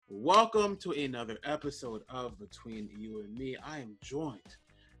Welcome to another episode of Between You and Me. I am joined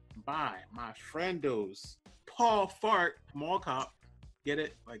by my friendos, Paul Fart, Mall Cop. Get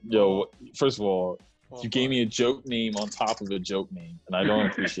it? Like Yo, first of all, Paul you gave Fart. me a joke name on top of a joke name, and I don't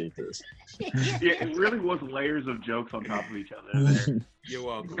appreciate this. Yeah, it really was layers of jokes on top of each other there. You're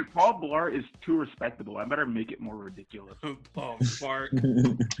welcome. If Paul Blart is too respectable, I better make it more ridiculous. Paul Fart.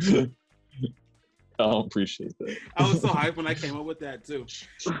 I don't appreciate that. I was so hyped when I came up with that too.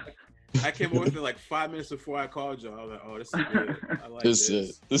 I came up with it like 5 minutes before I called you. I was like, "Oh, this is good. I like this.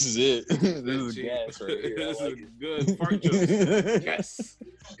 This is it. This is Cheap. gas right here. This I like is good. Fart jokes. Yes,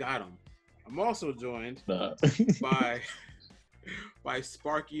 got him. I'm also joined Nah. by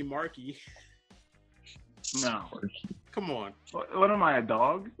Sparky Marky. No. Come on, What am I, a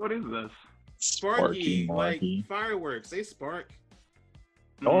dog? What is this? Sparky, like Marky. fireworks. They spark.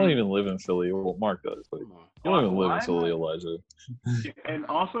 I don't even live in Philly. Well, Mark does, but Come on. you don't even live Why in Philly, am Elijah. And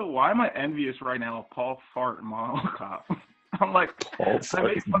also, why am I envious right now of Paul Fart Mall Cop? I'm like, Paul I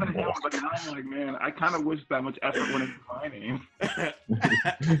make Fart fun of him, Mall but now I'm like, man, I kind of wish that much effort went into my name.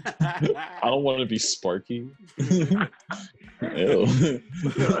 I don't want to be Sparky. Ew.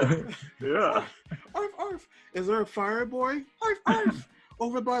 Yeah. Arf, arf. Is there a fire boy? Arf, arf.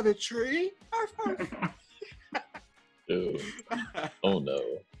 Over by the tree? Arf, arf. Ew. Oh no.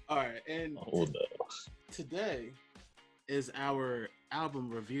 All right, and Oh no. today is our album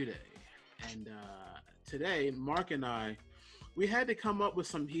review day. And today, Mark and I, we had to come up with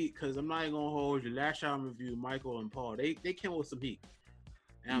some heat because I'm not even going to hold you. Last album review, Michael and Paul, they came up with some heat.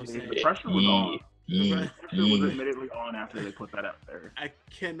 And I'm saying, The pressure was on. The Yeah. pressure was admittedly on after they put that out there. I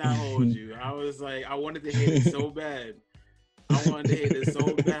cannot hold you. I was like, I wanted to hate it so bad. I wanted to hate it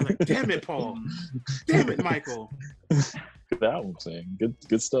so bad. Like, damn it, Paul. Damn it, Michael. Good album, saying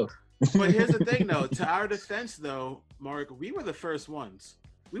good stuff. But here's the thing, though. To our defense, though, Mark, we were the first ones.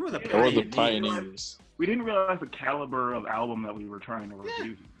 We were the Yeah, Or the pioneers. pioneers. We didn't realize the caliber of album that we were trying to Yeah.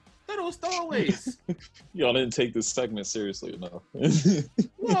 review. They're those throwaways. Y'all didn't take this segment seriously enough.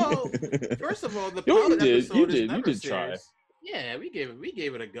 Well, first of all, the Yo, you pilot did. episode You is did. You never did try. serious. Yeah, we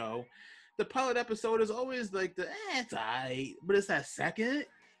gave it a go. The pilot episode is always like it's alright, but it's that second.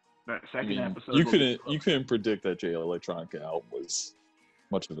 That I second mean, episode. you was- couldn't predict that Jay Electronica album was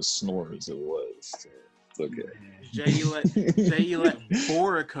much of a snore as it was. So it's okay. Jay let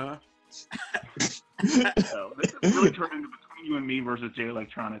Borica. So, this is really turned into Between You and Me versus Jay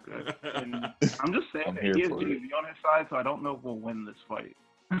Electronica. And I'm just saying I'm that here he has for it. Jay-Z on his side, so I don't know if we'll win this fight.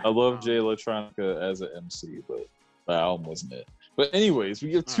 I love Jay Electronica as an MC, but the album wasn't it. But anyways,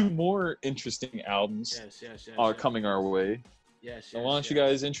 we have two Alright. more interesting albums Yes. coming our way. Yes. So why don't you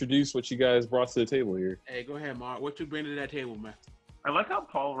guys introduce what you guys brought to the table here? Hey, go ahead, Mark. What you bring to that table, man? I like how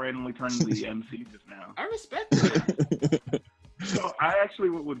Paul randomly turned into the MC just now. I respect it. So I actually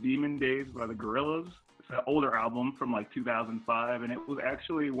went with Demon Days by the Gorillaz. It's an older album from like 2005, and it was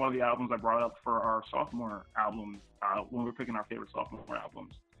actually one of the albums I brought up for our sophomore album when we were picking our favorite sophomore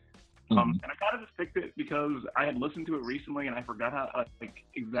albums. And I kind of just picked it because I had listened to it recently, and I forgot how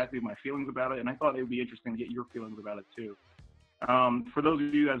exactly my feelings about it, and I thought it would be interesting to get your feelings about it too. For those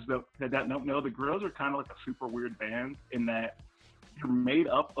of you that don't know, the Gorillaz are kind of like a super weird band in that you're made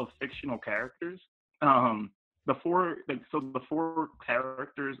up of fictional characters. The four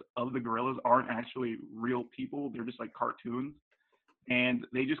characters of the Gorillaz aren't actually real people. They're just like cartoons, and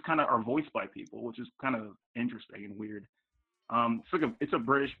they just kind of are voiced by people, which is kind of interesting and weird. It's a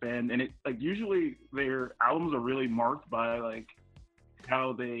British band, and it usually their albums are really marked by like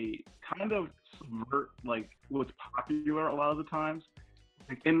how they kind of subvert like what's popular a lot of the times,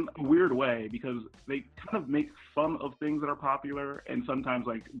 like in a weird way, because they kind of make fun of things that are popular, and sometimes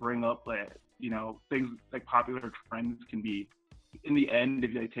like bring up that things like popular trends can be, in the end,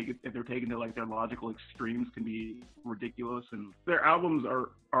 if they're taken to like their logical extremes, can be ridiculous. And their albums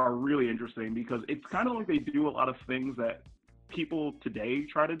are really interesting because it's kind of like they do a lot of things that people today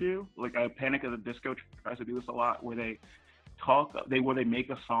try to do. Like Panic at the Disco tries to do this a lot, where they make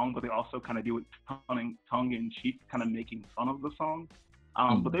a song, but they also kind of do it tongue in cheek, kind of making fun of the song.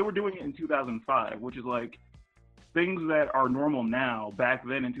 But they were doing it in 2005, which is like things that are normal now. Back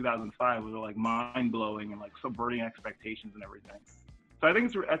then in 2005, were like mind blowing and like subverting expectations and everything. So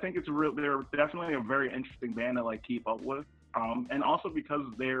I think it's real. They're definitely a very interesting band to like keep up with. And also because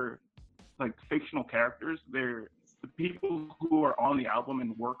they're like fictional characters, the people who are on the album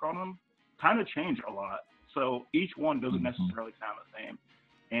and work on them kind of change a lot. So each one doesn't necessarily sound the same.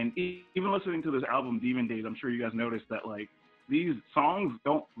 And even listening to this album, Demon Days, I'm sure you guys noticed that like these songs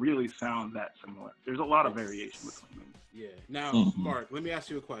don't really sound that similar. There's a lot of variation between them. Yeah. Now, Mark, let me ask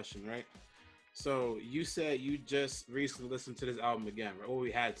you a question, right? So you said you just recently listened to this album again, right? Well,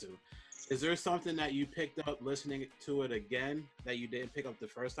 we had to. Is there something that you picked up listening to it again that you didn't pick up the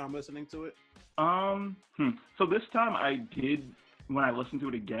first time listening to it? So this time I did, when I listened to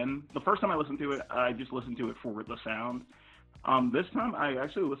it again, the first time I listened to it, I just listened to it for the sound. This time I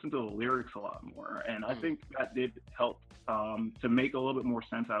actually listened to the lyrics a lot more, and I think that did help to make a little bit more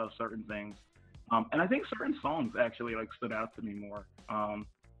sense out of certain things. And I think certain songs actually like stood out to me more.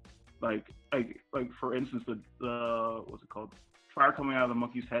 Like for instance, the what's it called? Fire Coming Out of the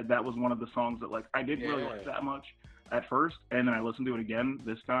Monkey's Head. That was one of the songs that like I didn't really like that much at first, and then I listened to it again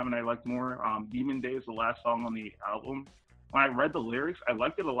this time, and I liked more. Demon Days, the last song on the album. When I read the lyrics, I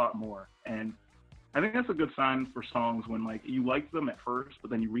liked it a lot more, and I think that's a good sign for songs when like you like them at first, but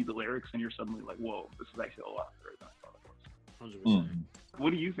then you read the lyrics and you're suddenly like, "Whoa, this is actually a lot better than I thought it was." 100%. What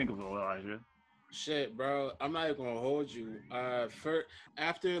do you think of Elijah? Shit, bro, I'm not even gonna hold you.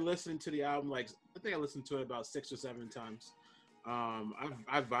 After listening to the album, like I think I listened to it about 6 or 7 times.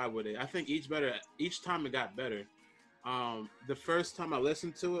 I vibe with it. I think each time it got better. The first time I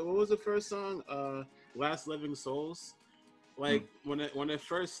listened to it, what was the first song? Last Living Souls. Like when it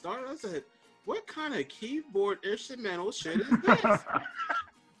first started, I said, "What kind of keyboard instrumental shit is this?"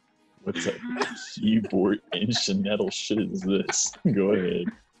 What's that keyboard instrumental shit is this? Go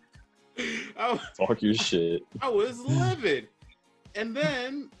ahead. Talk your shit. I was livid. And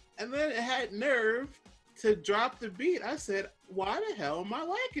then it had nerve to drop the beat. I said, "Why the hell am I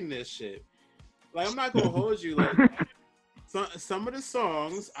liking this shit?" Like, I'm not gonna hold you. Like, some of the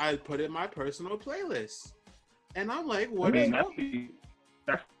songs I put in my personal playlist, and I'm like, "What is wrong?"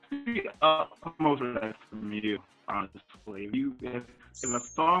 That's the utmost respect from you, honestly. If a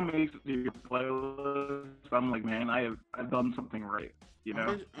song makes it to your playlist, I'm like, man, I've done something right. You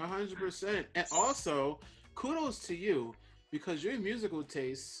know, 100%. And also, kudos to you because your musical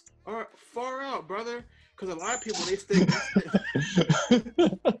tastes are far out, brother. Because a lot of people they stick.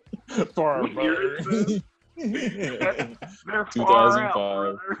 Far out, brother. They're far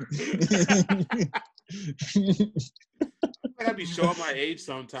 2005. I be showing my age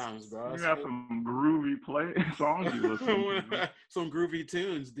sometimes, bro. You got some groovy songs you listen to. Some groovy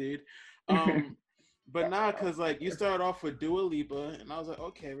tunes, dude. But nah, cause like you started off with Dua Lipa, and I was like,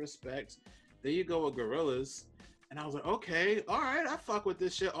 okay, respect. There you go with Gorillaz, and I was like, okay, all right, I fuck with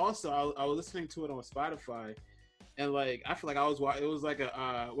this shit. Also, I was listening to it on Spotify, and like I feel like it was like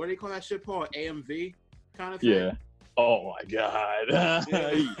a what do you call that shit, Paul? AMV kind of thing. Yeah. Oh my god.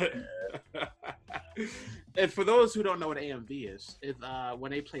 Yeah. And for those who don't know what AMV is, it's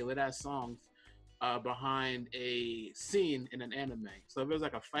when they play lit ass songs behind a scene in an anime. So if there's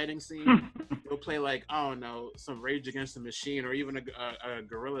like a fighting scene, they'll play like, I don't know, some Rage Against the Machine or even a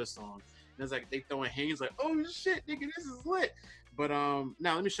Gorilla song. And it's like they throwing hands like, oh shit, nigga, this is lit. But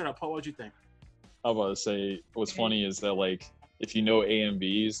now let me shut up. Paul, what'd you think? I was about to say, what's funny is that like if you know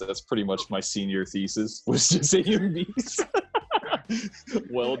AMVs, that's pretty much my senior thesis was just AMVs.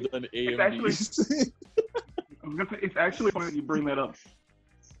 Well done, AMVs. It's actually funny that you bring that up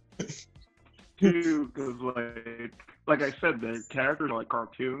too, because like I said, the characters are like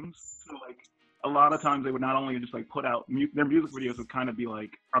cartoons. So like a lot of times they would not only just like put out their music videos would kind of be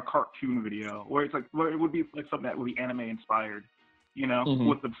like a cartoon video, where it's like it would be like something that would be anime inspired, you know,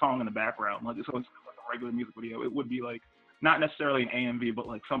 with the song in the background. Like so, it's like a regular music video. It would be like not necessarily an AMV, but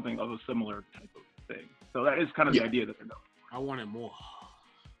like something of a similar type of thing. So that is kind of the idea that they're going. I wanted more.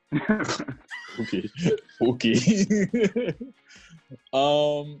 Okay.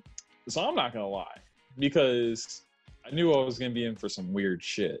 So I'm not gonna lie, because I knew I was gonna be in for some weird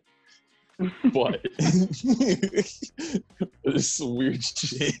shit. But it's some weird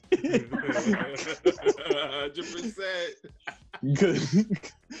shit.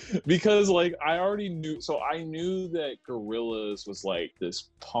 100%. Because like I already knew, so I knew that Gorillaz was like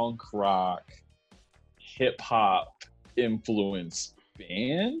this punk rock, hip hop influenced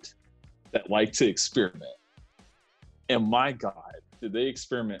band that liked to experiment. And my God, did they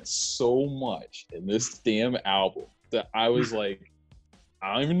experiment so much in this damn album that I was like,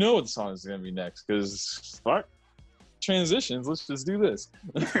 I don't even know what song is gonna be next, because fuck transitions, let's just do this.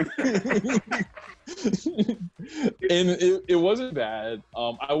 And it wasn't bad.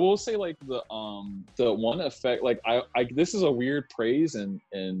 I will say like the one effect, like I this is a weird praise and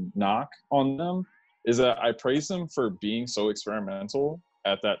knock on them, is that I praise them for being so experimental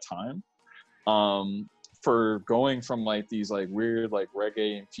at that time. For going from like these like weird like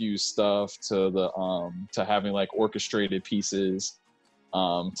reggae infused stuff to the to having like orchestrated pieces,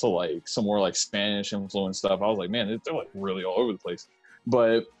 to like some more like Spanish influenced stuff. I was like, man, they're like really all over the place.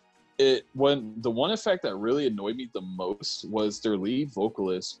 But when the one effect that really annoyed me the most was their lead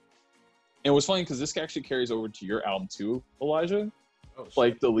vocalist And what's funny because this actually carries over to your album too, Elijah. Oh, shit.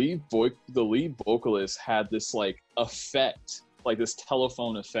 Like the lead vocalist had this like effect, like this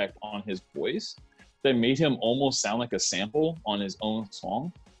telephone effect on his voice that made him almost sound like a sample on his own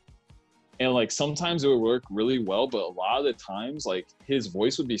song. And like sometimes it would work really well, but a lot of the times like his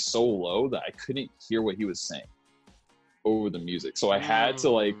voice would be so low that I couldn't hear what he was saying over the music. So I had to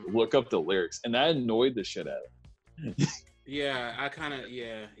like look up the lyrics, and that annoyed the shit out of me. Yeah, I kind of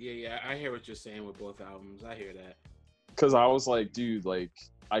yeah. I hear what you're saying with both albums. I hear that. Because I was like, dude, like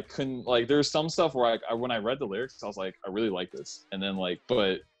I couldn't like. There's some stuff where I when I read the lyrics, I was like, I really like this, and then like,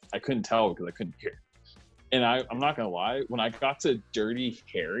 but I couldn't tell because I couldn't hear. And I'm not gonna lie, when I got to Dirty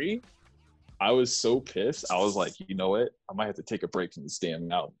Harry, I was so pissed. I was like, you know what? I might have to take a break from this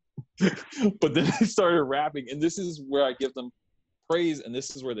damn album. But then I started rapping, and this is where I give them praise, and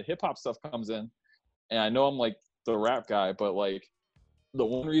this is where the hip hop stuff comes in. And I know I'm like the rap guy, but like the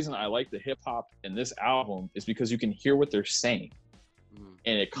one reason I like the hip hop in this album is because you can hear what they're saying,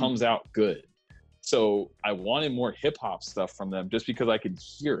 and it comes out good. So I wanted more hip hop stuff from them just because I could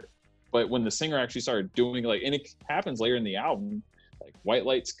hear it. But when the singer actually started doing like, and it happens later in the album, like White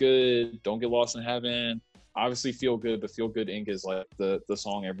Light's good, Don't Get Lost in Heaven, obviously Feel Good, but Feel Good Inc. is like the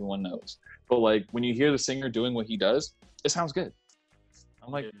song everyone knows. But like when you hear the singer doing what he does, it sounds good.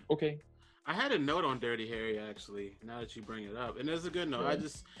 I'm like, okay. I had a note on Dirty Harry actually. Now that you bring it up, and it's a good note.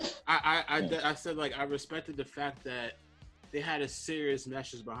 Yeah. I said like I respected the fact that they had a serious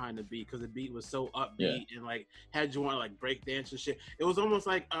message behind the beat because the beat was so upbeat and like had you want to like break dance and shit. It was almost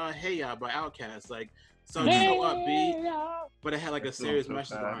like Hey Ya by Outkast, like so upbeat, but it had like a serious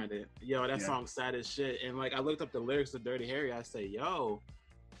message behind it. Yo, that song's sad as shit. And like I looked up the lyrics of Dirty Harry, I say, yo,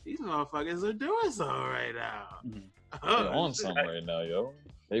 these motherfuckers are doing something right now. They're on something right now, yo.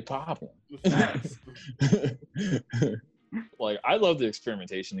 They popping. Like I love the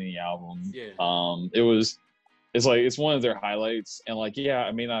experimentation in the album. Yeah. It's one of their highlights, and like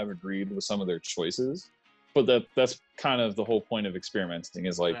I may not have agreed with some of their choices, but that's kind of the whole point of experimenting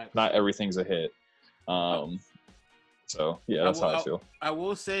is like not everything's a hit. So yeah, that's how I feel. I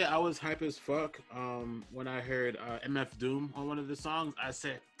will say I was hype as fuck when I heard MF Doom on one of the songs. I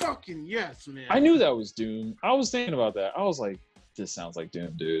said, fucking yes, man. I knew that was Doom. I was thinking about that. I was like, this sounds like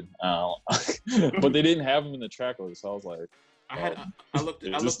Doom, dude. But they didn't have him in the track list, so I was like, I looked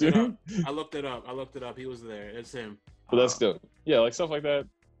it up. He was there. It's him. But that's dope. Yeah, like stuff like that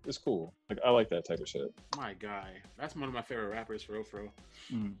is cool. Like I like that type of shit. My guy. That's one of my favorite rappers for real.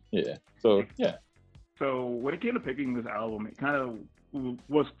 Yeah. So yeah. So when it came to picking this album, it kind of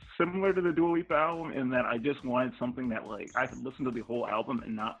was similar to the Dua Lipa album in that I just wanted something that like I could listen to the whole album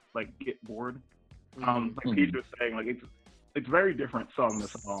and not like get bored. Like Peach was saying, like it's very different song to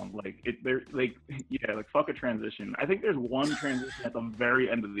song. Like fuck a transition. I think there's one transition at the very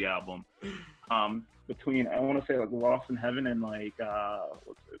end of the album, between I want to say like Lost in Heaven and like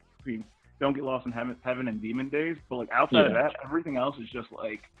between Don't Get Lost in Heaven and Demon Days. But like outside of that, everything else is just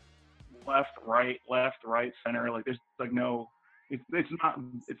like left, right, center. Like there's like no, it's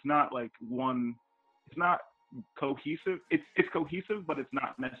not like one. It's not cohesive. It's cohesive, but it's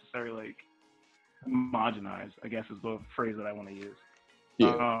not necessarily like homogenized, I guess is the phrase that I want to use.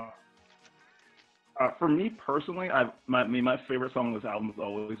 For me personally, my favorite song on this album has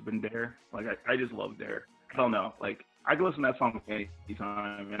always been Dare. Like I just love Dare. I don't know, like I can listen to that song any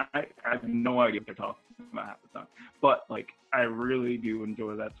time, and I have no idea what they're talking about half the time. But like I really do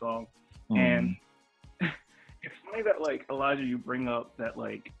enjoy that song, and it's funny that like Elijah, you bring up that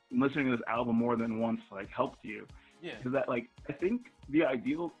like listening to this album more than once like helped you. Yeah. Because that like I think the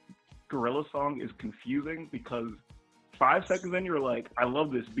ideal Gorilla song is confusing because 5 seconds in you're like, I love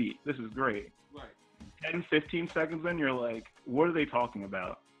this beat, this is great. Right. 10, 15 seconds in you're like, what are they talking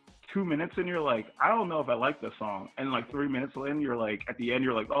about? 2 minutes in you're like, I don't know if I like this song. And like 3 minutes in you're like, at the end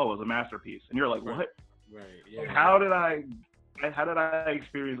you're like, oh, it was a masterpiece. And you're like, what? Right. Yeah. Like, how did I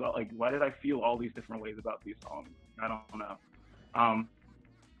experience like why did I feel all these different ways about these songs? I don't know.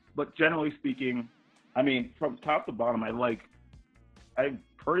 But generally speaking, I mean, from top to bottom, I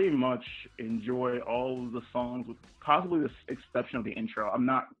pretty much enjoy all of the songs, with possibly the exception of the intro. I'm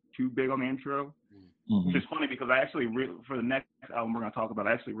not too big on the intro, which is funny because I actually for the next album we're going to talk about,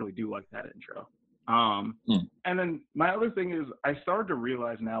 I actually really do like that intro. And then my other thing is I started to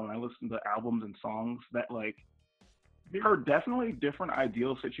realize now when I listen to albums and songs that like there are definitely different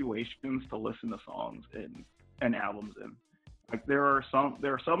ideal situations to listen to songs and albums in. Like there are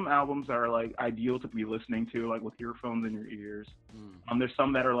some albums that are like ideal to be listening to like with earphones in your ears. There's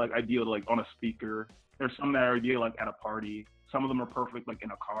some that are like ideal like on a speaker. There's some that are ideal like at a party. Some of them are perfect like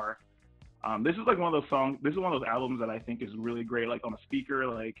in a car. This is like one of those songs. This is one of those albums that I think is really great, like on a speaker,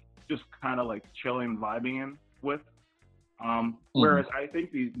 like just kind of like chilling and vibing in with. Whereas I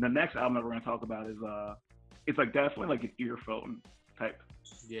think the next album that we're gonna talk about is it's like definitely like an earphone type.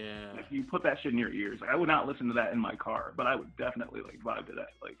 Yeah. Like you put that shit in your ears. Like I would not listen to that in my car, but I would definitely like vibe to that.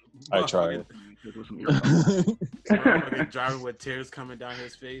 Like I tried. with some earphones. Driving with tears coming down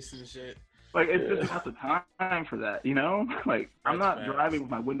his face and shit. Like it's just not the time for that, you know? Like I'm That's not facts. driving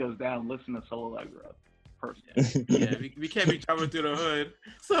with my windows down listening to Soul Allegro. Personally. Yeah, we can't be driving through the hood.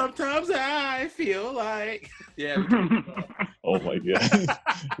 Sometimes I feel like. Yeah. Oh my god.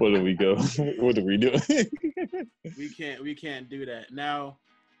 Where do we go? What are we doing? We can't do that. Now,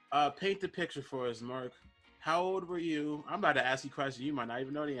 paint the picture for us, Mark. How old were you? I'm about to ask you a question you might not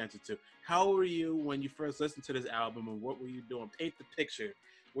even know the answer to. How old were you when you first listened to this album, and what were you doing? Paint the picture.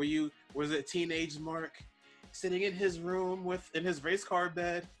 Was it teenage Mark sitting in his room in his race car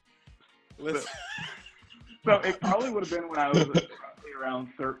bed? So it probably would have been when I was probably around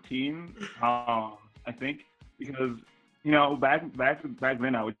 13, I think, because back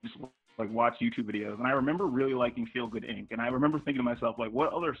then I would just like watch YouTube videos, and I remember really liking Feel Good Inc. And I remember thinking to myself, like,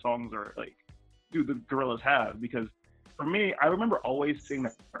 what other songs do the Gorillaz have? Because for me, I remember always seeing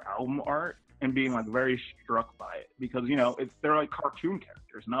their album art and being like very struck by it, because they're like cartoon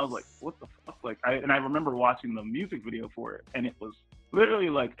characters, and I was like, what the fuck? Like, I remember watching the music video for it, and it was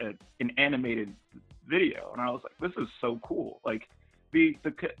literally like an animated video, and I was like, this is so cool. Like the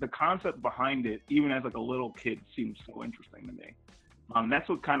concept behind it, even as like a little kid, seemed so interesting to me. That's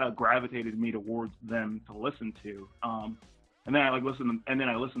what kind of gravitated me towards them to listen to. And then I listened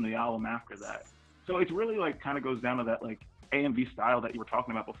to the album after that. So it's really like kind of goes down to that like AMV style that you were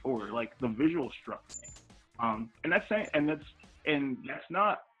talking about before. Like the visual struck me. And that's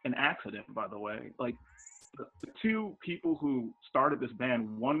not an accident, by the way. Like the two people who started this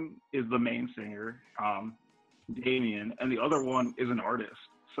band, one is the main singer, Damien, and the other one is an artist.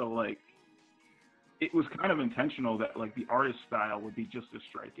 So like it was kind of intentional that like the artist style would be just as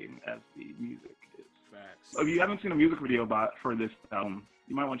striking as the music is. Facts. So if you haven't seen a music video for this album,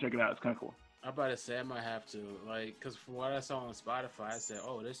 you might want to check it out. It's kind of cool. I'm about to say I might have to, like, because from what I saw on Spotify, I said,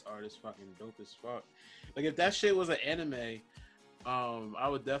 oh, this artist fucking dope as fuck. Like, if that shit was an anime, I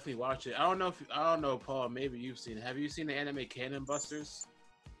would definitely watch it. I don't know, Paul, maybe you've seen it. Have you seen the anime Cannon Busters?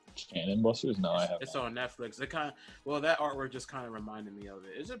 Cannon Busters? No, I haven't. It's on Netflix. That artwork just kind of reminded me of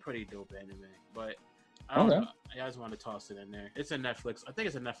it. It's a pretty dope anime, but I don't know. I just want to toss it in there. It's a Netflix. I think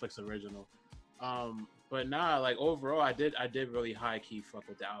it's a Netflix original. But nah, like overall, I did really high key fuck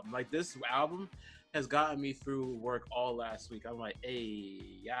with the album. Like this album has gotten me through work all last week. I'm like,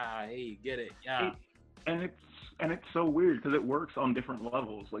 hey, get it, yeah. And it's so weird because it works on different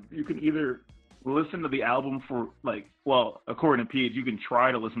levels. Like you can either listen to the album for according to Pete, you can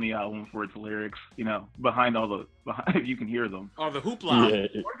try to listen to the album for its lyrics, behind if you can hear them. Oh, the hoopla. Yeah, or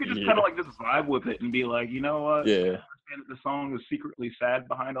you could just kind of like just vibe with it and be like, you know what? Yeah. I understand that the song is secretly sad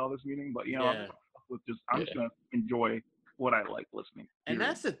behind all this meaning, but I'm just gonna enjoy what I like listening. And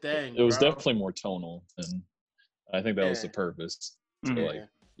that's the thing. It was definitely more tonal, and I think that was the purpose. So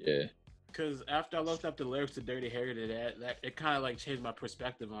Mm-hmm. Because after I looked up the lyrics to Dirty Harry to that it kind of like changed my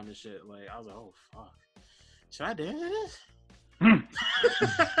perspective on this shit. Like I was like, oh fuck, should I dance?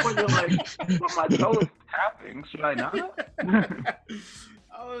 Well, you're like, but my toe is tapping. Should I not?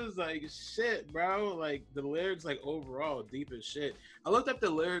 I was like, shit, bro. Like the lyrics, like overall, deep as shit. I looked up the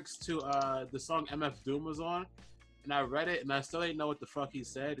lyrics to the song MF Doom was on, and I read it, and I still didn't know what the fuck he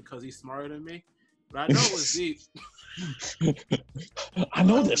said because he's smarter than me. But I know it was deep. I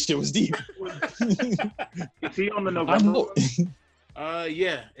know that shit was deep. Is he on the November?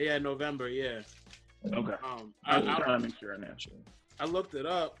 Yeah, November, yeah. Okay. I'm trying to make sure I know. I looked it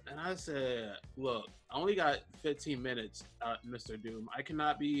up and I said, look, I only got 15 minutes, Mr. Doom. I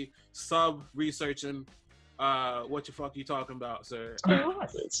cannot be researching what the fuck you talking about, sir.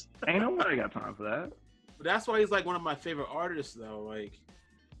 Ain't nobody got time for that. But that's why he's like one of my favorite artists though. Like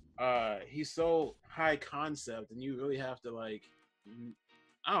he's so high concept and you really have to like,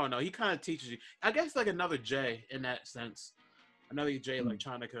 I don't know, he kind of teaches you. I guess like another Jay in that sense. Another Jay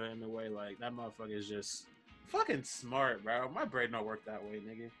Electronica in the way like that motherfucker is just fucking smart, bro. My brain don't work that way,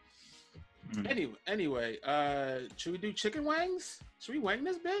 nigga. Anyway, should we do chicken wangs? Should we wang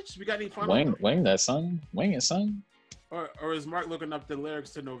this bitch? We got any fun? Wang that son. Wang it, son. Or is Mark looking up the lyrics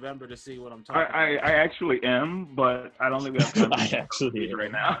to November to see what I'm talking about? I actually am, but I don't think we have time I actually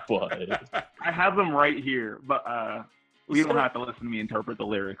right now. But I have them right here, but we don't have to listen to me interpret the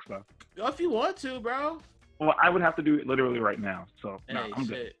lyrics, though. If you want to, bro. Well, I would have to do it literally right now, so no, I'm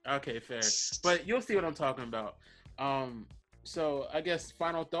good. Okay, fair. But you'll see what I'm talking about. So I guess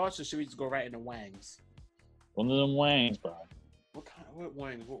final thoughts, or should we just go right into wangs? One of them wangs, bro. What kind? What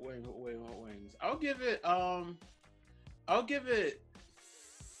wings? What wings? What wings? I'll give it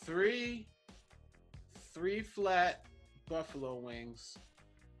three flat buffalo wings.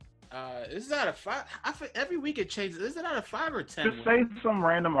 This is out of 5. Every week it changes. Is it out of 5 or 10? Just say some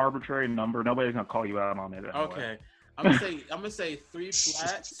random arbitrary number. Nobody's gonna call you out on it. Anyway. Okay, I'm gonna say 3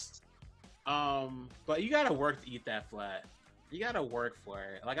 flats. But you gotta work to eat that flat. You gotta work for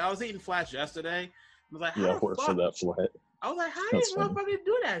it. Like I was eating flats yesterday. I was like, Yeah, work for that flat. I was like, how do these motherfuckers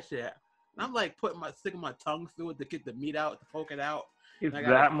do that shit? And I'm like sticking my tongue through it to get the meat out, to poke it out. Is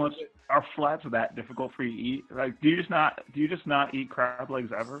that much? Are flats that difficult for you to eat? Like, do you just not eat crab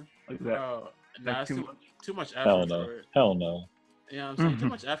legs ever? Like that? Nah, too much effort. Hell no. For it. Hell no. You know what I'm saying? Too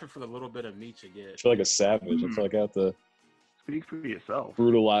much effort for the little bit of meat you get. I feel like a savage. I feel like I have to speak for yourself.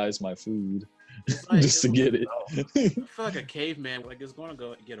 Brutalize my food like, just to get it. I feel like a caveman. Like it's gonna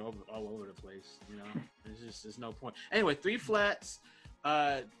get all over the place. You know, there's no point. Anyway, 3 flats,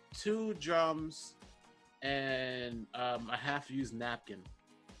 2 drums, and a half-used napkin.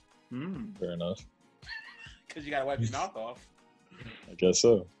 Fair enough. Because you gotta wipe your mouth off. I guess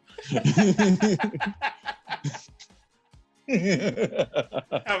so.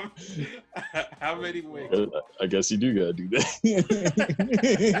 How many wings? I guess you do gotta do that.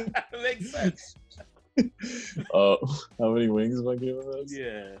 Makes sense. How many wings am I giving this?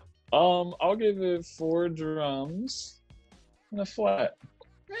 Yeah. I'll give it 4 drums and a flat.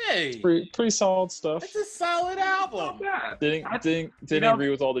 Hey, pretty solid stuff. It's a solid album. Didn't agree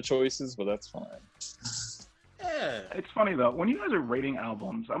with all the choices, but that's fine. Yeah. It's funny though, when you guys are rating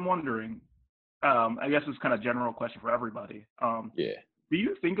albums, I'm wondering. I guess it's kind of a general question for everybody. Yeah. Do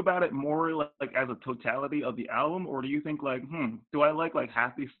you think about it more like as a totality of the album, or do you think like, do I like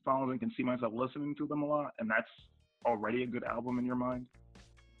half these songs and can see myself listening to them a lot, and that's already a good album in your mind?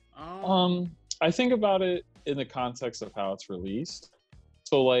 I think about it in the context of how it's released.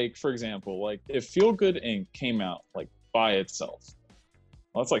 So, like, for example, like if Feel Good Inc. came out like by itself,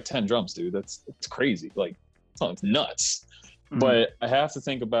 well, that's like 10 drums, dude. It's crazy. Like, it's nuts. Mm-hmm. But I have to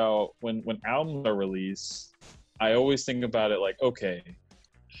think about when albums are released, I always think about it like, okay,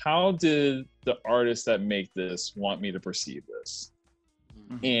 how did the artists that make this want me to perceive this?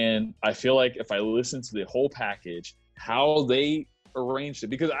 Mm-hmm. And I feel like if I listen to the whole package, how they arranged it,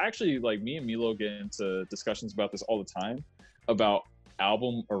 because actually, like, me and Milo get into discussions about this all the time about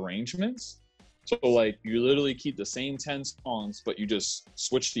album arrangements. So like you literally keep the same 10 songs, but you just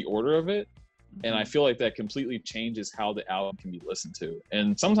switch the order of it. And I feel like that completely changes how the album can be listened to.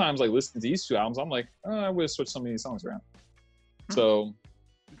 And sometimes, like, listening to these 2 albums, I'm like, I would have switched some of these songs around. So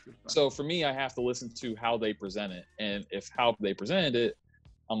for me, I have to listen to how they present it. And if how they presented it,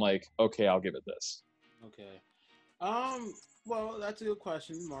 I'm like, okay, I'll give it this. Okay. Well, that's a good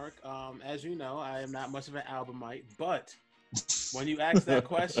question, Mark. As you know, I am not much of an albumite, but when you ask that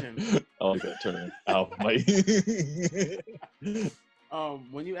question, I like that term, albumite.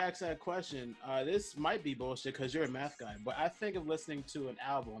 When you ask that question, this might be bullshit because you're a math guy, but I think of listening to an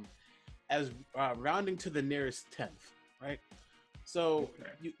album as rounding to the nearest 10th, right? So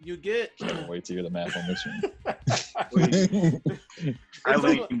you get. Wait to hear the math on this one. I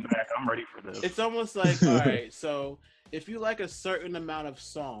lean back. I'm ready for this. It's almost like, all right, so if you like a certain amount of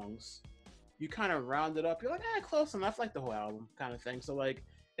songs, you kind of round it up. You're like, close enough, like the whole album kind of thing. So like,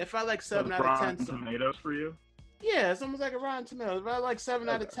 if I like 7 out of 10 Tomatoes for you? Yeah, it's almost like a Rotten Tomatoes. If I like 7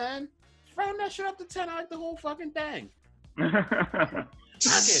 out of 10, round that shit up to 10. I like the whole fucking thing. I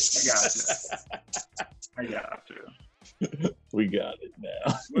got you. We got it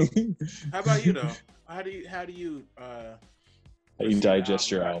now. How about you though? How do you digest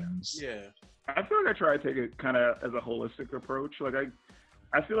your albums? Yeah. I feel like I try to take it kind of as a holistic approach. Like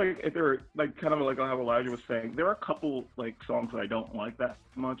I feel like if they're like kind of like how Elijah was saying, there are a couple like songs that I don't like that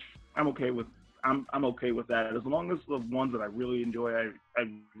much. I'm okay with that as long as the ones that I really enjoy, I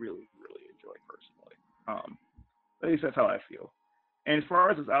really enjoy personally. At least that's how I feel. And as far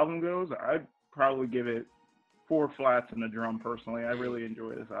as this album goes, I'd probably give it 4 flats and a drum personally. I really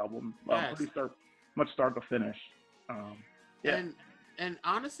enjoy this album. Much start to finish. Yeah. And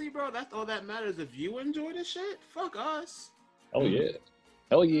honestly, bro, that's all that matters. If you enjoy this shit, fuck us. Oh yeah.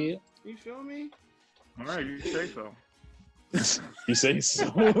 Hell yeah. You feel me? All right, you say so. You say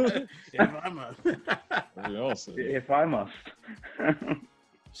so. If I must.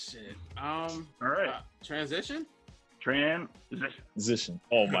 Shit. All right. Transition. Transition.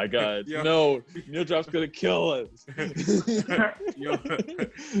 Oh my God. No, Neil Drop's gonna kill us.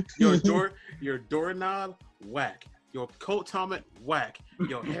 Your doorknob whack. Your coat helmet whack.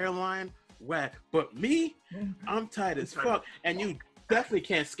 Your hairline whack. But me, I'm tight as fuck. And you definitely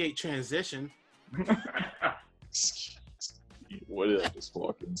can't skate transition. What did I just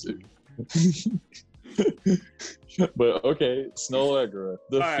walk into? But okay, Snow Allegra,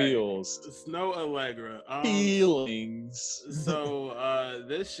 the All right. feels. Snow Allegra. Feelings. So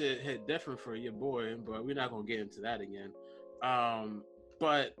this shit hit different for your boy, but we're not gonna get into that again.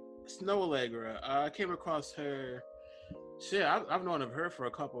 But Snow Allegra, I came across her. Shit, I've known of her for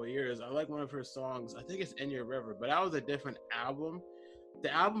a couple of years. I like one of her songs. I think it's In Your River, but that was a different album.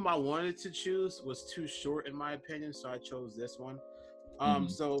 The album I wanted to choose was too short in my opinion, so I chose this one.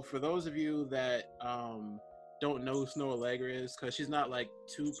 So for those of you that don't know who Snow Allegra is, because she's not like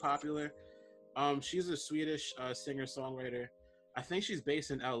too popular, she's a Swedish singer-songwriter. I think she's based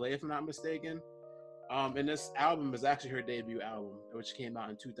in LA if I'm not mistaken. And this album is actually her debut album, which came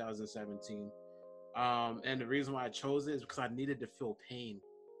out in 2017. And the reason why I chose it is because I needed to feel pain.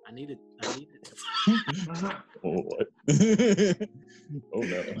 I needed Oh, what? Oh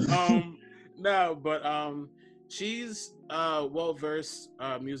no. No, but she's well versed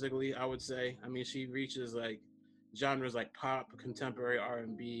musically, I would say. I mean, she reaches like genres like pop, contemporary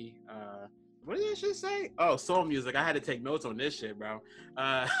R&B. What did that shit say? Oh, soul music. I had to take notes on this shit, bro.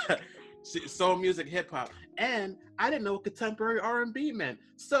 Soul music, hip hop, and I didn't know what contemporary R&B meant,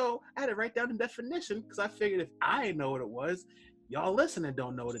 so I had to write down the definition because I figured if I didn't know what it was, y'all listening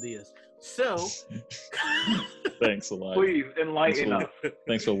don't know what it is. So, Thanks a lot. Please enlighten us.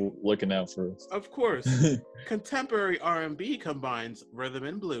 Thanks for looking out for us. Of course, contemporary R&B combines rhythm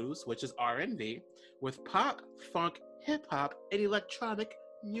and blues, which is R&B, with pop, funk, hip hop, and electronic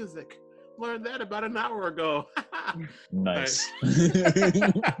music. Learned that about an hour ago. Nice. So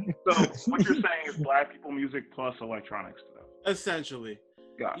what you're saying is black people music plus electronics stuff. Essentially,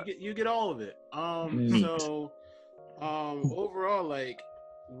 you get all of it. So, overall, like,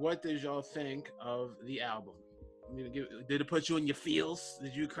 what did y'all think of the album? Did it put you in your feels?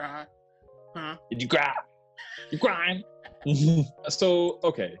 Did you cry? Huh? Did you cry? You crying? So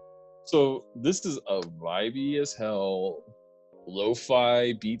okay, so this is a vibey as hell,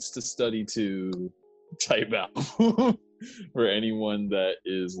 lo-fi beats to study to type album for anyone that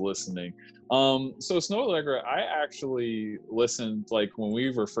is listening. So Snow Allegra, I actually listened, like when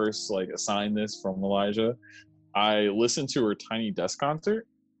we were first like assigned this from Elijah, I listened to her Tiny Desk concert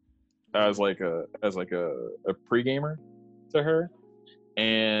as like a pre-gamer to her,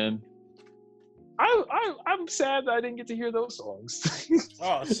 and I'm sad that I didn't get to hear those songs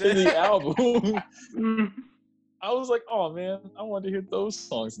Oh, in the album. I was like, oh man, I wanted to hear those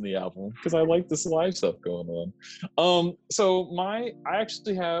songs in the album because I like this live stuff going on. So I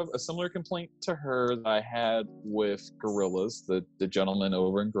actually have a similar complaint to her that I had with Gorillaz, the gentleman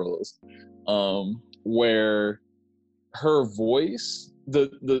over in Gorillaz, where her voice,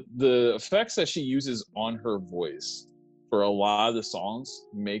 the effects that she uses on her voice for a lot of the songs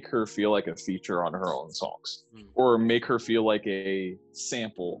make her feel like a feature on her own songs, or make her feel like a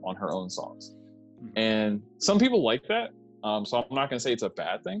sample on her own songs. And some people like that, so I'm not gonna say it's a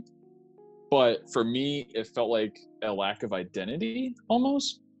bad thing, but for me it felt like a lack of identity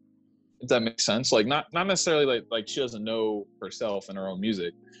almost, if that makes sense. Like not necessarily like she doesn't know herself and her own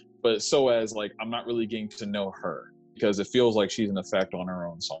music, but so as like I'm not really getting to know her because it feels like she's an effect on her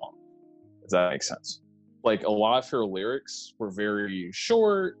own song. Does that make sense? Like a lot of her lyrics were very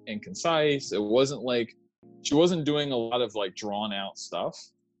short and concise. It wasn't like she wasn't doing a lot of like drawn out stuff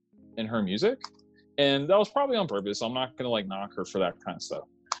in her music. And that was probably on purpose. So I'm not going to like knock her for that kind of stuff.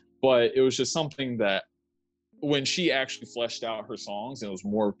 But it was just something that when she actually fleshed out her songs and it was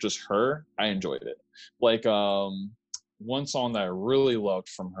more just her, I enjoyed it. Like one song that I really loved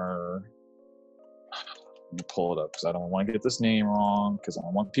from her, let me pull it up because I don't want to get this name wrong because I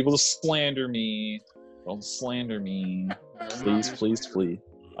don't want people to slander me. Don't slander me. Please, please, please.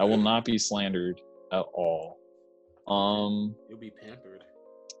 I will not be slandered at all. You'll be pampered.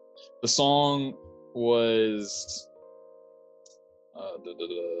 The song was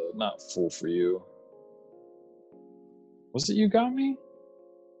not Fool for You. Was it You Got Me?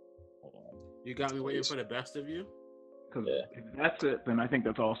 Hold on. You got me waiting for the best of you? Because if that's it, then I think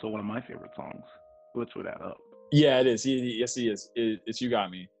that's also one of my favorite songs. Let's put that up. Yeah, it is. Yes, he is. It's You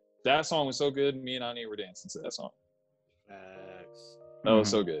Got Me. That song was so good. Me and Ani were dancing to that song. Facts. That was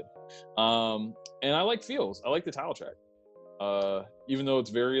so good. And I like Feels. I like the title track. Even though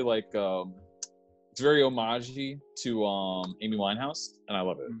it's very like it's very homage-y to Amy Winehouse, and I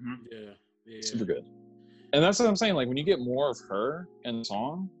love it. Yeah. Super good. And that's what I'm saying. Like when you get more of her in the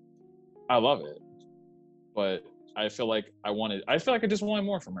song, I love it. But I feel like I just wanted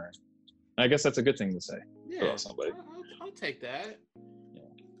more from her. And I guess that's a good thing to say about somebody. I'll take that. Yeah.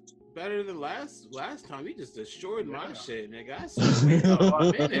 better than last time. He just destroyed my shit, nigga. I said,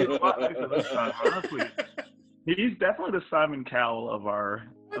 honestly, he's definitely the Simon Cowell of our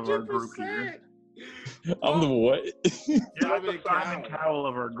group here. I'm the what? Yeah, the Simon Cowell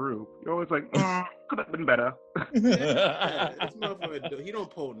of our group. You're always like, could have been better. Yeah, this motherfucker, he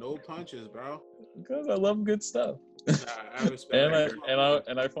don't pull no punches, bro. Because I love good stuff. Nah, I respect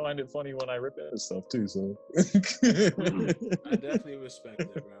and I find it funny when I rip at his stuff too. So I definitely respect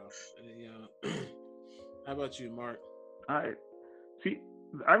it, bro. And, how about you, Mark? I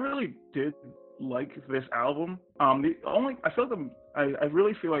really did like this album. I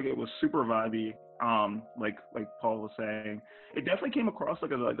really feel like it was super vibey. Like Paul was saying, it definitely came across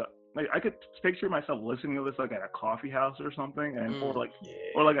like I could picture myself listening to this like at a coffee house or something, and or like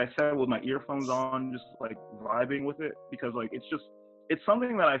I said, with my earphones on, just like vibing with it, because like it's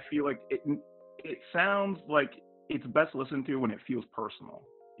something that I feel like it sounds like it's best listened to when it feels personal,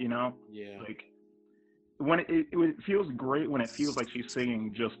 you know? Yeah. Like when it feels great when it feels like she's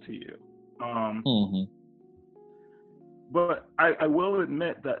singing just to you. But I will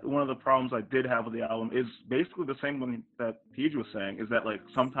admit that one of the problems I did have with the album is basically the same one that Tej was saying, is that like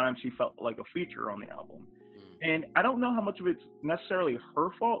sometimes she felt like a feature on the album. And I don't know how much of it's necessarily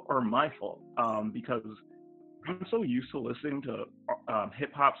her fault or my fault, because I'm so used to listening to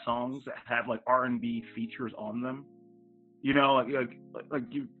hip hop songs that have like R&B features on them. You know,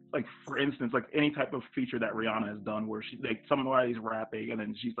 like for instance, like any type of feature that Rihanna has done, where she like somebody's rapping and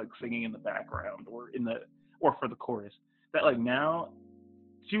then she's like singing in the background or for the chorus. That like now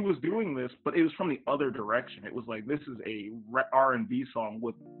she was doing this, but it was from the other direction. It was like, this is a R&B song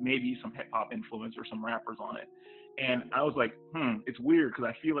with maybe some hip hop influence or some rappers on it. And I was like, it's weird because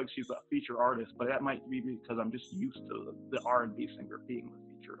I feel like she's a featured artist, but that might be because I'm just used to the R&B singer being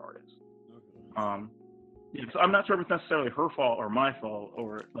the featured artist. Yeah, so I'm not sure if it's necessarily her fault or my fault,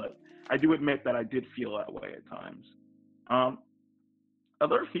 but I do admit that I did feel that way at times.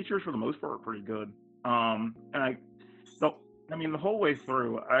 Other features for the most part were pretty good. The whole way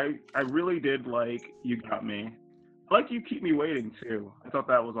through, I really did like You Got Me. I like You Keep Me Waiting too. I thought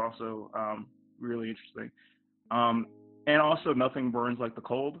that was also really interesting. And also Nothing Burns Like the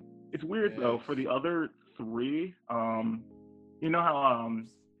Cold. It's weird though, for the other three, you know how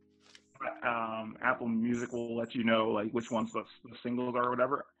Apple Music will let you know like which ones the singles are or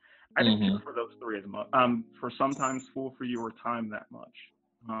whatever. I didn't care for those three as much. For Sometimes Fool for You or Time that much,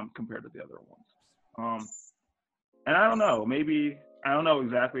 compared to the other ones. And I don't know, I don't know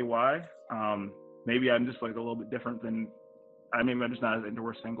exactly why. Maybe I'm just like a little bit different than, maybe I'm just not as into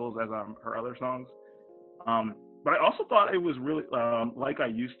her singles as her other songs. But I also thought it was really, Like I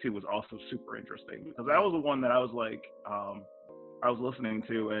Used to was also super interesting, because that was the one that I was like, I was listening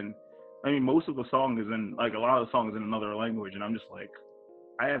to, and most of the song is in, like a lot of the song is in another language, and I'm just like,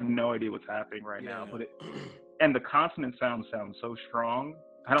 I have no idea what's happening right now, but and the consonant sound sounds so strong.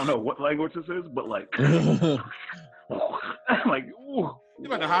 I don't know what language this is, but like, like, ooh, you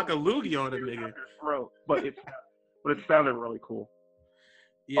about to hock a loogie on it, nigga. But it sounded really cool.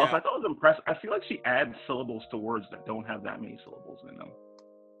 Yeah. Also, I thought it was impressive. I feel like she adds syllables to words that don't have that many syllables in them.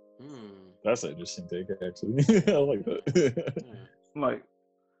 That's an interesting take, actually. I like that.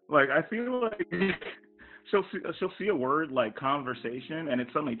 Like I feel like she'll see a word like conversation, and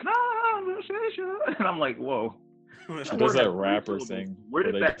it's suddenly conversation, and I'm like, whoa. She does that rapper thing. Where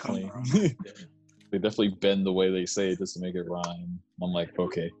did that come from? They definitely bend the way they say it just to make it rhyme. I'm like,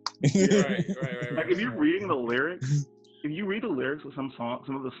 okay. Right. Like if you're reading the lyrics, if you read the lyrics of some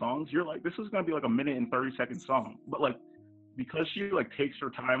of the songs, you're like, this is gonna be like a 1 and 30-second song. But like, because she like takes her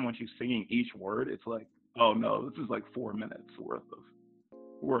time when she's singing each word, it's like, oh no, this is like 4 minutes worth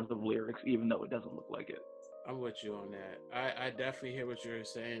of lyrics, even though it doesn't look like it. I'm with you on that. I definitely hear what you're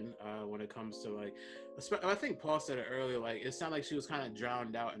saying when it comes to like, I think Paul said it earlier, like it sounded like she was kind of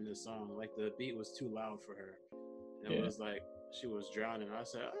drowned out in the song, like the beat was too loud for her. And it was like she was drowning. I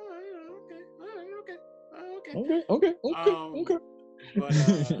said, okay. But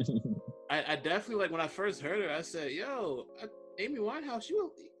I definitely, like when I first heard her, I said, yo, Amy Winehouse,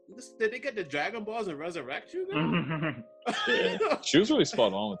 did they get the Dragon Balls and resurrect you guys? Yeah. She was really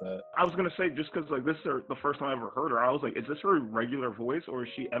spot on with that. I was gonna say, just because like this is the first time I ever heard her, I was like, is this her regular voice or is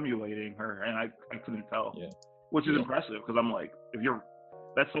she emulating her? And I couldn't tell. Yeah. Which is impressive, because I'm like,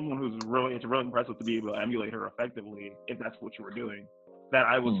 that's someone who's really, it's really impressive to be able to emulate her effectively if that's what you were doing. That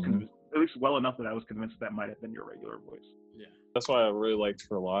I was convinced, at least well enough that I was convinced that might have been your regular voice. Yeah. That's why I really liked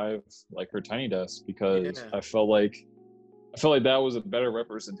her live, like her Tiny Desk, because I felt like that was a better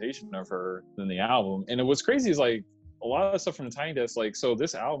representation of her than the album. And what's crazy is like a lot of the stuff from the Tiny Desk, like, so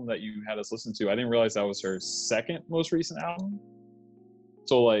this album that you had us listen to, I didn't realize that was her second most recent album.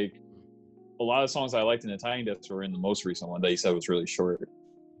 So like a lot of songs I liked in the Tiny Desk were in the most recent one that you said was really short.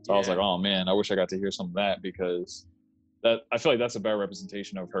 So I was like, oh man, I wish I got to hear some of that, because that I feel like that's a better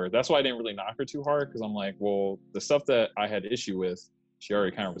representation of her. That's why I didn't really knock her too hard, because I'm like, well, the stuff that I had issue with, she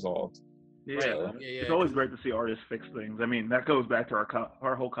already kind of resolved. Yeah, it's always great to see artists fix things. I mean, that goes back to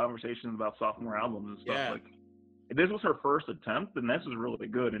our whole conversation about sophomore albums and stuff. Like, if this was her first attempt, then this is really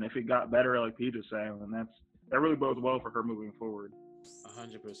good. And if it got better, like P just saying, then that really bodes well for her moving forward.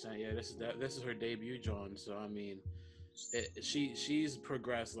 100%. Yeah, this is her debut, John. So I mean, she's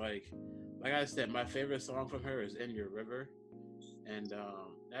progressed. Like I said, my favorite song from her is "In Your River," and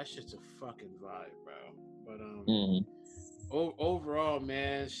that shit's a fucking vibe, bro. But overall,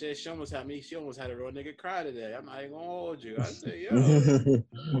 man, shit, she almost had a real nigga cry today. I'm not even gonna hold you. I said, yo,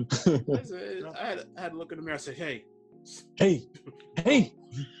 I had to look in the mirror and say, hey.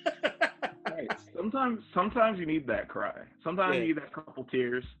 Right. Sometimes you need that cry. Sometimes you need that couple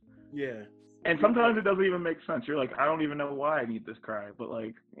tears. Yeah. And sometimes it doesn't even make sense. You're like, I don't even know why I need this cry, but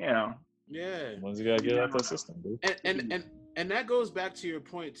like, you know. Yeah. Once you gotta get out that system, dude. And that goes back to your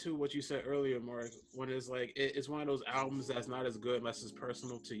point too, what you said earlier, Mark, when it's like it's one of those albums that's not as good unless it's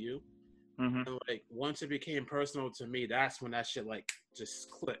personal to you. Mm-hmm. And like once it became personal to me, that's when that shit like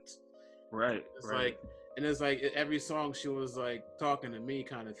just clicked. Right. It's like, and it's like every song she was like talking to me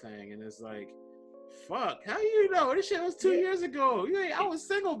kind of thing, and it's like, fuck, how you know this shit was 2 years ago? I was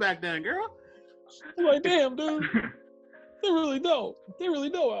single back then, girl. I'm like, damn, dude, they really know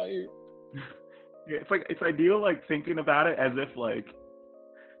out here. Yeah, it's ideal, like thinking about it as if like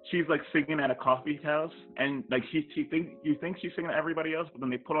she's like singing at a coffee house, and like you think she's singing to everybody else, but then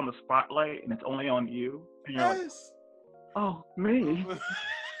they put on the spotlight and it's only on you, and you're like, oh, me.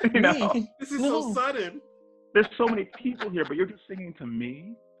 You know, this is so sudden. There's so many people here, but you're just singing to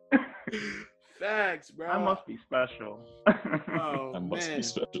me. Facts, bro. I must be special. Oh, I must man. be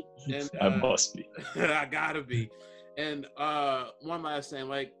special. And, I must be. I gotta be. And one last thing,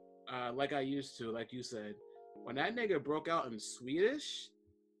 like I used to, like you said, when that nigga broke out in Swedish,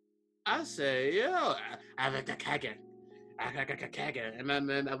 I say, yo, and then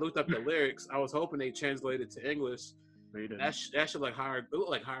I looked up the lyrics. I was hoping they translated to English. That shit like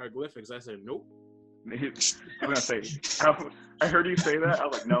hieroglyphics. I said, nope. I'm gonna say, I heard you say that. I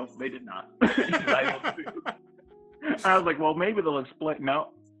was like, no, they did not. I was like, well, maybe they'll explain.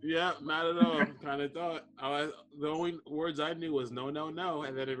 No. Yeah, not at all. Kind of thought. The only words I knew was no, no, no,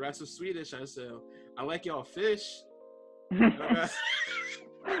 and then the rest was Swedish. I said, I like y'all fish. I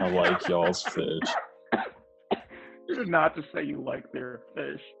like y'all's fish. You did not just say you like their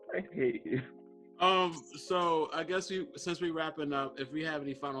fish. I hate you. So I guess since we wrapping up, if we have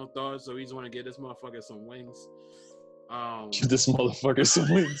any final thoughts, or we just want to get this motherfucker some wings. Get this motherfucker some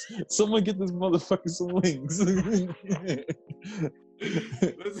wings. Someone get this motherfucker some wings.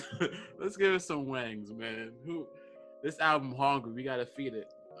 let's give it some wings, man. This album hungry, we gotta feed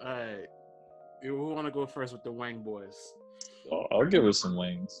it. All right. Who want to go first with the Wang boys? Oh, I'll give her some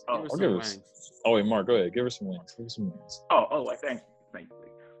wings. I'll give her some wings. Oh wait, Mark, go ahead. Give her some wings. Give her some wings. Thank you.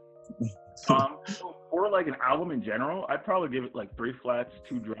 So for like an album in general, I'd probably give it like 3 flats,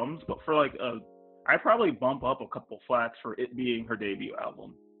 2 drums. But for like I'd probably bump up a couple flats for it being her debut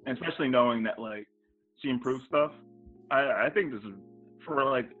album, and especially knowing that like she improved stuff. I think this is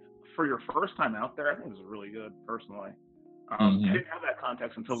for your first time out there. I think this is really good personally. I didn't have that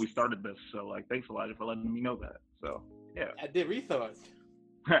context until we started this, so like thanks Elijah for letting me know that. So yeah, I did rethoughts.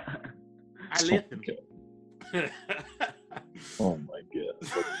 I listened. Oh my god.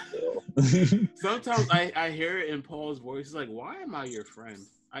 Sometimes I hear it in Paul's voice. He's like, why am I your friend?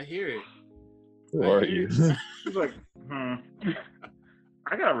 I hear it. Who are you? He's like, I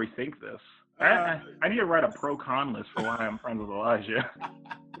gotta rethink this. I need to write a pro-con list for why I'm friends with Elijah.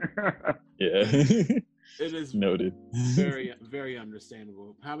 Yeah. It is noted. Very, very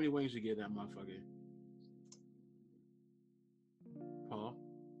understandable. How many wings you get that motherfucker? Paul?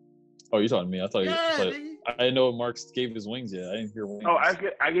 Oh, you're talking to me. I thought I didn't know Mark gave his wings yet. I didn't hear wings. Oh, I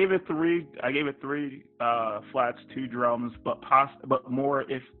gave it 3. I gave it 3 flats, 2 drums, but more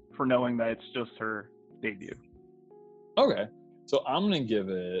if for knowing that it's just her debut. Okay, so I'm gonna give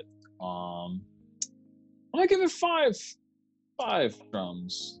it. I'm gonna give it 5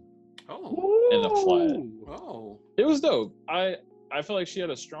 drums. Oh, in a flat. Oh, it was dope. I feel like she had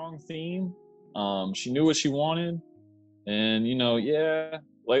a strong theme. She knew what she wanted, and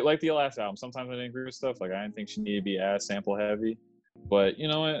like the last album. Sometimes I didn't agree with stuff. Like I didn't think she needed to be as sample heavy, but you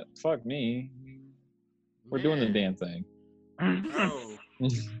know what? Fuck me. We're doing the damn thing. Oh. We're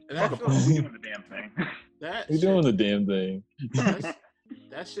doing the damn thing. We're doing the damn thing.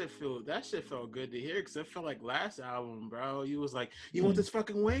 that shit felt good to hear because it felt like last album, bro. You was like, you want this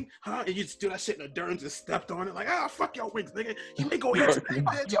fucking wing, huh? And you just do that shit in the dirt and just stepped on it, like, fuck your wings, nigga. You ain't gonna eat today,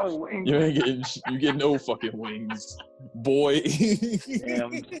 bitch. Yo, wings. You get no fucking wings, boy.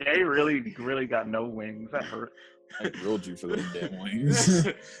 Damn, Jay really got no wings. That hurt. I grilled you for those damn wings.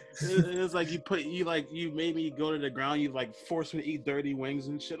 It's like you made me go to the ground. You like forced me to eat dirty wings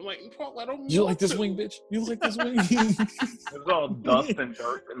and shit. I'm like, Paul, I don't. You like this wing, bitch? You like this wing? It's all dust and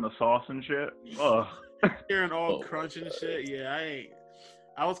dirt in the sauce and shit. Ugh. Hearing all crunch and shit. Yeah,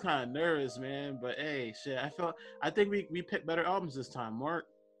 I was kind of nervous, man. But hey, shit, I think we picked better albums this time, Mark.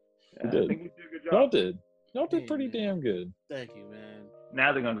 Yeah, did. I think we did a good job. Y'all did pretty damn good. Thank you, man.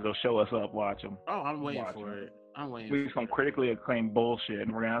 Now they're gonna go show us up. Watch them. Oh, I'm waiting for it. We some critically acclaimed bullshit,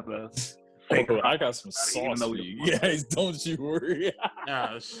 and we're gonna have to. I got some sauce for you guys. Don't you worry.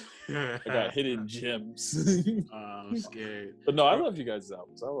 I got hidden gems. I'm scared. But no, I love you guys'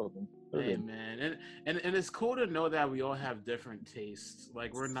 albums. I love them. Hey, man, and it's cool to know that we all have different tastes.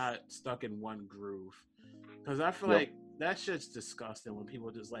 Like we're not stuck in one groove. Because I feel like that shit's disgusting when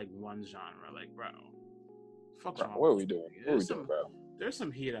people just like one genre. Like, bro, fuck's wrong? What are we doing? What are we doing, bro? There's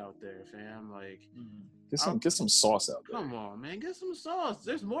some heat out there, fam. Like, get some sauce out there. Come on, man, get some sauce.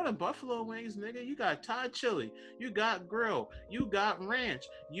 There's more than buffalo wings, nigga. You got Thai chili, you got grill, you got ranch,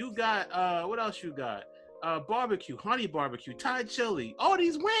 you got what else you got? Barbecue, honey barbecue, Thai chili. All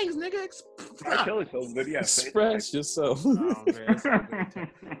these wings, nigga. Thai chili so good, yeah. Express yourself. Oh, man, so good.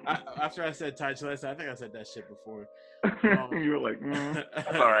 After I said Thai chili, I think I said that shit before. You were like,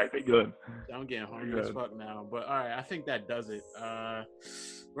 that's all right, they good. I'm getting hungry as fuck now, but all right, I think that does it.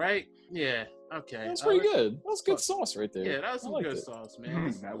 Right? Yeah. Okay. That's pretty good. That was good sauce right there. Yeah, that was some good sauce,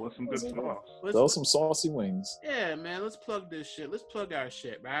 man. That was some good sauce. That was some saucy wings. Yeah, man. Let's plug this shit. Let's plug our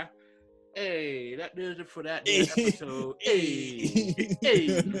shit, right? Hey, that does it for that episode. Hey.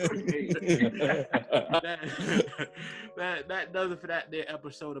 That does it for that there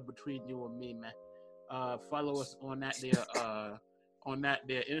episode of Between You and Me, man. Follow us on that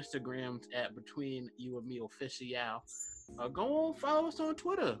there Instagrams at Between You and Me Official. Go on, follow us on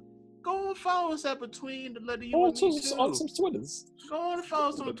Twitter. Go on, follow us at Between the Letter You and Me too. On some Twitters. Go on and follow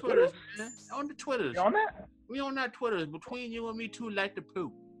us on Twitter, man. On the Twitters. You on that? We on that Twitter. Between You and Me too, like the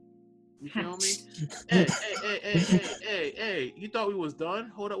poop. You feel me? Hey. You thought we was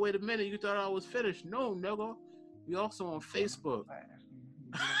done? Hold up, wait a minute. You thought I was finished? No, nigga. We also on Facebook.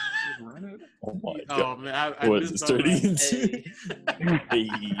 Oh my God. Oh man, I what is this 30?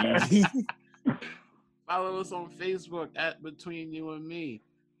 Hey. Follow us on Facebook at Between You and Me.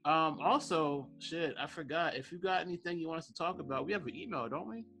 Also, shit, I forgot. If you got anything you want us to talk about, we have an email, don't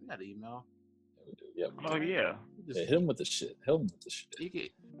we? We got an email. Yeah, oh yeah. Hit him with the shit. You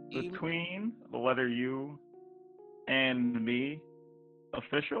get Between the Letter U and Me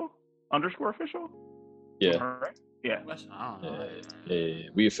 _official. Yeah. All right. Yeah. I don't know. Yeah.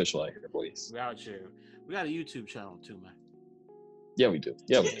 We official out here, boys. We out here. We got a YouTube channel too, man. Yeah, we do.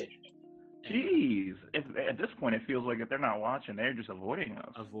 Yeah, we do. Jeez. At this point, it feels like if they're not watching, they're just avoiding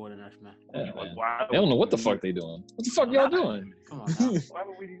us. Avoiding us, man. Yeah, man. They don't know what the fuck they doing. What the fuck y'all doing? Come on now. Why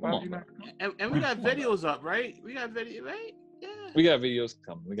would you not come? And we got videos up, right? We got video, right? Yeah. We got videos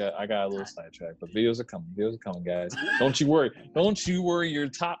coming. I got a little sidetrack, but videos are coming. Videos are coming, guys. Don't you worry. Don't you worry. You're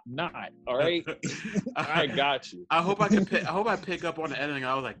top notch. All right. I got you. I hope I pick up on the editing.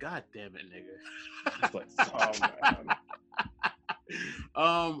 I was like, God damn it, nigga. Like,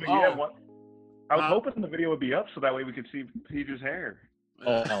 oh man. I was hoping the video would be up so that way we could see Peter's hair.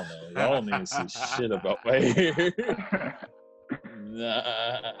 Oh hell no! Y'all don't need to see shit about my hair.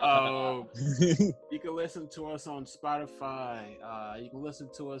 Nah. You can listen to us on Spotify. You can listen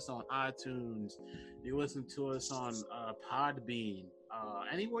to us on iTunes. You can listen to us on Podbean.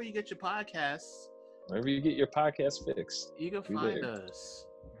 Anywhere you get your podcasts. Wherever you get your podcast fix. You can find us.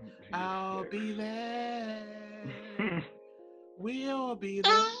 I'll be there. We'll be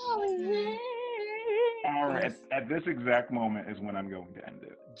there. All right. At this exact moment is when I'm going to end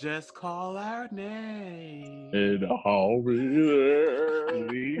it. Just call our name. And I'll be there.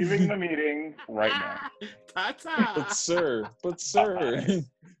 Leaving the meeting right now. Ta-ta. But sir.